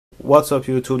What's up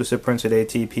YouTube, this is Prince with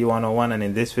ATP101, and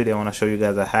in this video I want to show you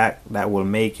guys a hack that will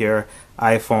make your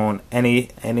iPhone, any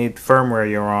firmware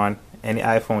you're on, any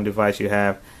iPhone device you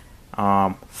have,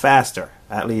 faster,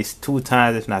 at least 2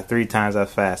 times if not 3 times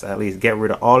as fast. At least get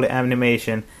rid of all the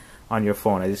animation on your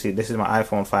phone. As you see, this is my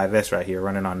iPhone 5s right here,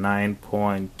 running on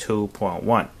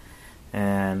 9.2.1,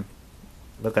 and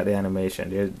look at the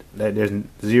animation. There's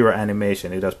zero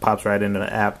animation. It just pops right into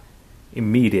the app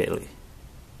immediately.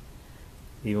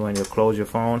 Even when you close your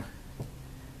phone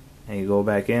and you go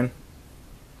back in,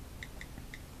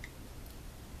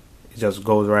 it just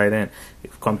goes right in.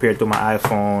 If compared to my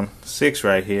iPhone 6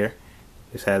 right here,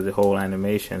 this has the whole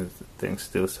animation thing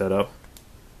still set up.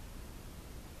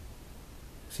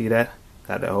 See that?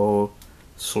 Got the whole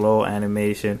slow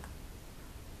animation,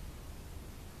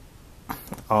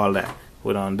 all that.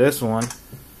 But on this one,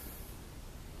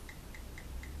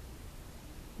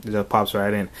 it just pops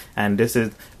right in, and this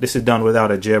is done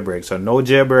without a jailbreak, so no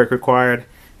jailbreak required,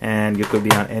 and you could be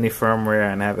on any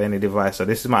firmware and have any device. So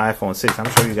this is my iPhone 6. I'm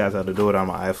showing you guys how to do it on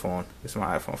my iPhone. This is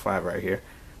my iPhone 5 right here,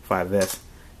 5s,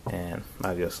 and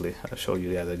obviously I'll show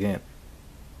you guys again.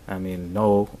 I mean,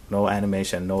 no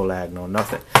animation, no lag, no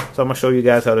nothing. So I'm gonna show you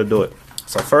guys how to do it.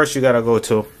 So first you gotta go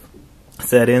to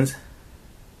settings.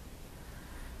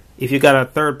 If you got a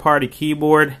third-party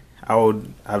keyboard, I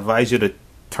would advise you to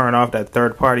turn off that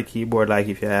third-party keyboard. Like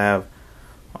if you have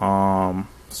a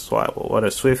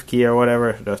Swift key or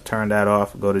whatever, just turn that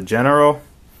off. Go to General,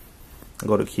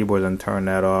 go to Keyboards and turn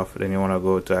that off. Then you want to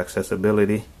go to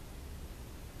Accessibility,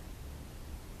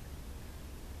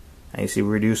 and you see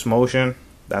Reduce Motion.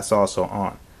 That's also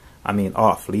on. I mean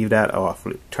off. Leave that off.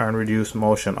 Turn Reduce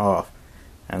Motion off,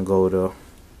 and go to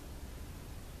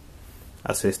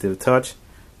Assistive Touch.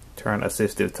 Turn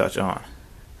Assistive Touch on.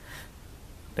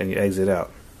 Then you exit out.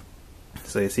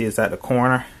 So you see it's at the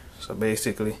corner. So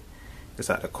basically it's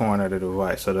at the corner of the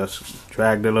device. So just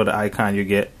drag the little icon you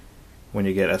get when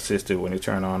you get assistive, when you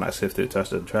turn on Assistive Touch,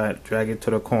 to drag it to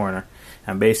the corner,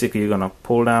 and basically you're gonna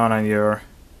pull down on your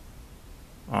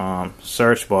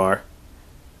search bar,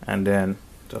 and then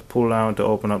just pull down to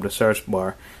open up the search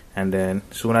bar, and then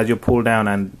as soon as you pull down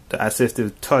and the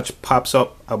Assistive Touch pops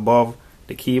up above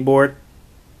the keyboard,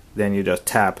 then you just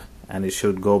tap and it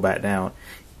should go back down.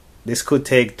 This could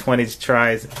take 20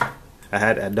 tries.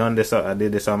 I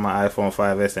did this on my iPhone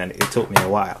 5s, and it took me a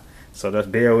while. So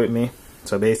just bear with me.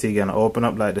 So basically you're gonna open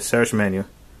up like the search menu.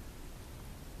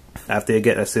 After you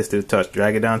get Assistive Touch,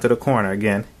 drag it down to the corner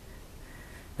again,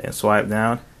 then swipe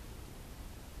down,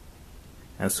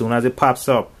 and as soon as it pops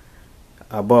up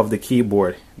above the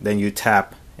keyboard, then you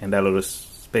tap in that little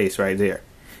space right there.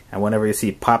 And whenever you see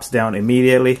it pops down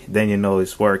immediately, then you know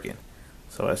it's working.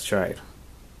 So let's try it.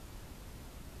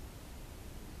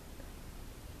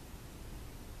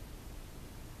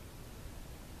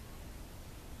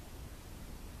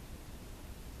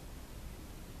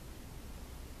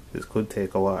 This could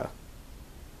take a while.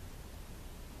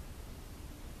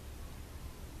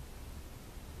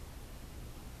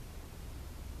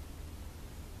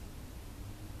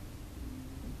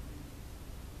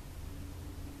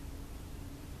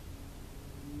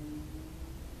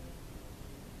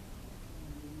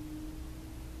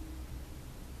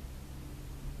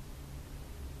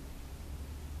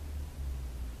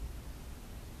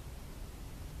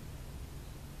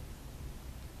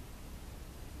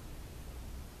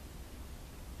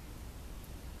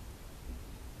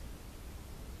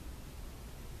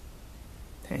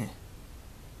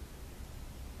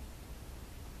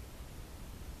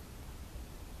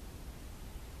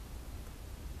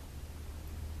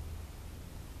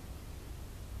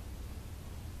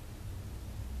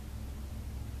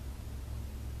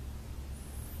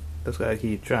 Just gotta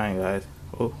keep trying, guys.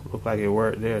 Oh, look like it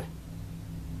worked there.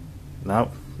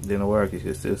 Nope, didn't work. You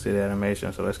can still see the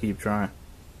animation, so let's keep trying.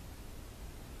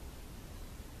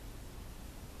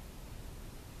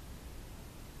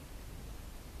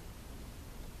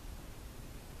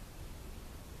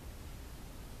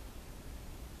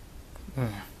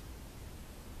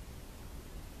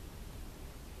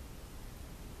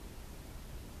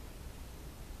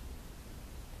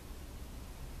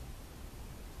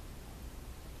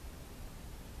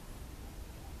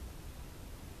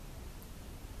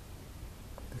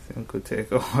 It could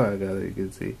take a while, guys. You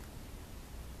can see.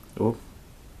 Oh,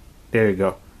 there you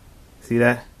go. See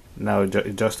that? Now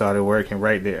it just started working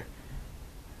right there.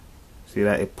 See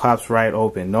that? It pops right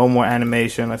open. No more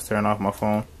animation. Let's turn off my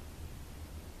phone.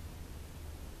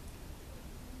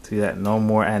 See that? No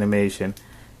more animation.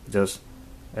 Just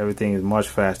everything is much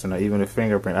faster now. Even the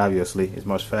fingerprint, obviously, is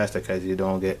much faster because you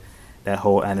don't get that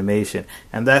whole animation.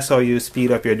 And that's how you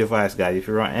speed up your device, guys. If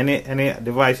you run any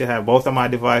device you have, both of my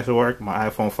devices work, my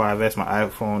iPhone 5s, my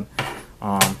iPhone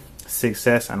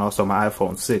 6s, and also my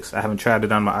iPhone 6. I haven't tried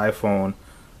it on my iPhone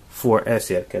 4s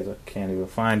yet because I can't even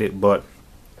find it, but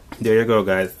there you go,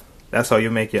 guys. That's how you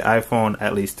make your iPhone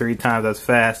at least 3 times as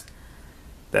fast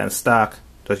than stock,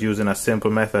 just using a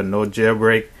simple method. No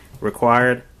jailbreak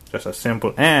required, just a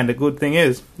simple. And the good thing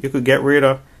is you could get rid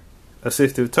of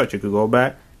assistive touch. You could go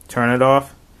back, turn it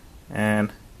off,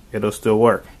 and it'll still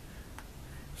work.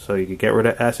 So you can get rid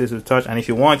of assistive touch, and if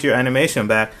you want your animation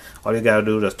back, all you gotta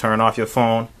do is just turn off your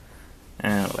phone.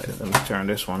 And let me turn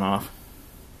this one off.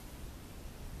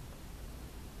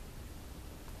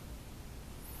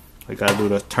 All you gotta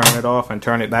do is turn it off and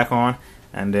turn it back on,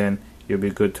 and then you'll be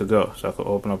good to go. So I can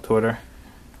open up Twitter.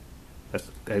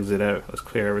 Let's exit out. Let's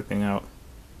clear everything out.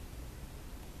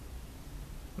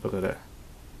 Look at that.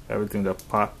 Everything that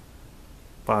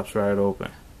pops right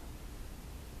open.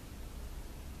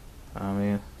 I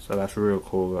mean, so that's real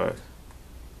cool, guys.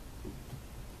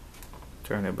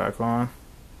 Turn it back on.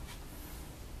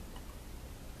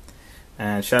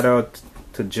 And shout out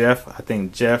to Jeff. I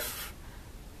think Jeff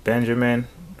Benjamin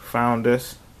found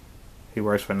this. He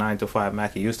works for 9 to 5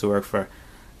 Mac. He used to work for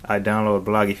iDownload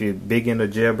Blog. If you're big into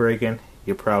jailbreaking,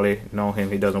 you probably know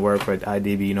him. He doesn't work for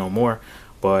IDB no more.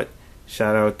 But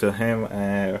shout out to him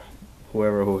and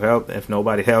whoever who helped. If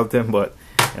nobody helped him, but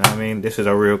you know what I mean, this is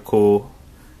a real cool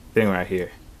thing right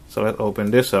here. So let's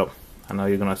open this up. I know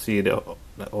you're gonna see the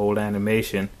old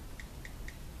animation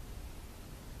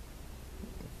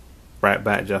right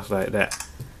back just like that.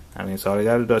 I mean, so all you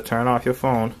gotta do is turn off your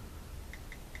phone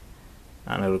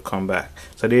and it'll come back.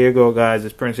 So there you go, guys.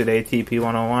 It's Prince with ATP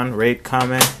 101. Rate,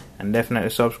 comment, and definitely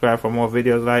subscribe for more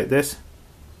videos like this.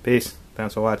 Peace.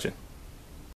 Thanks for watching.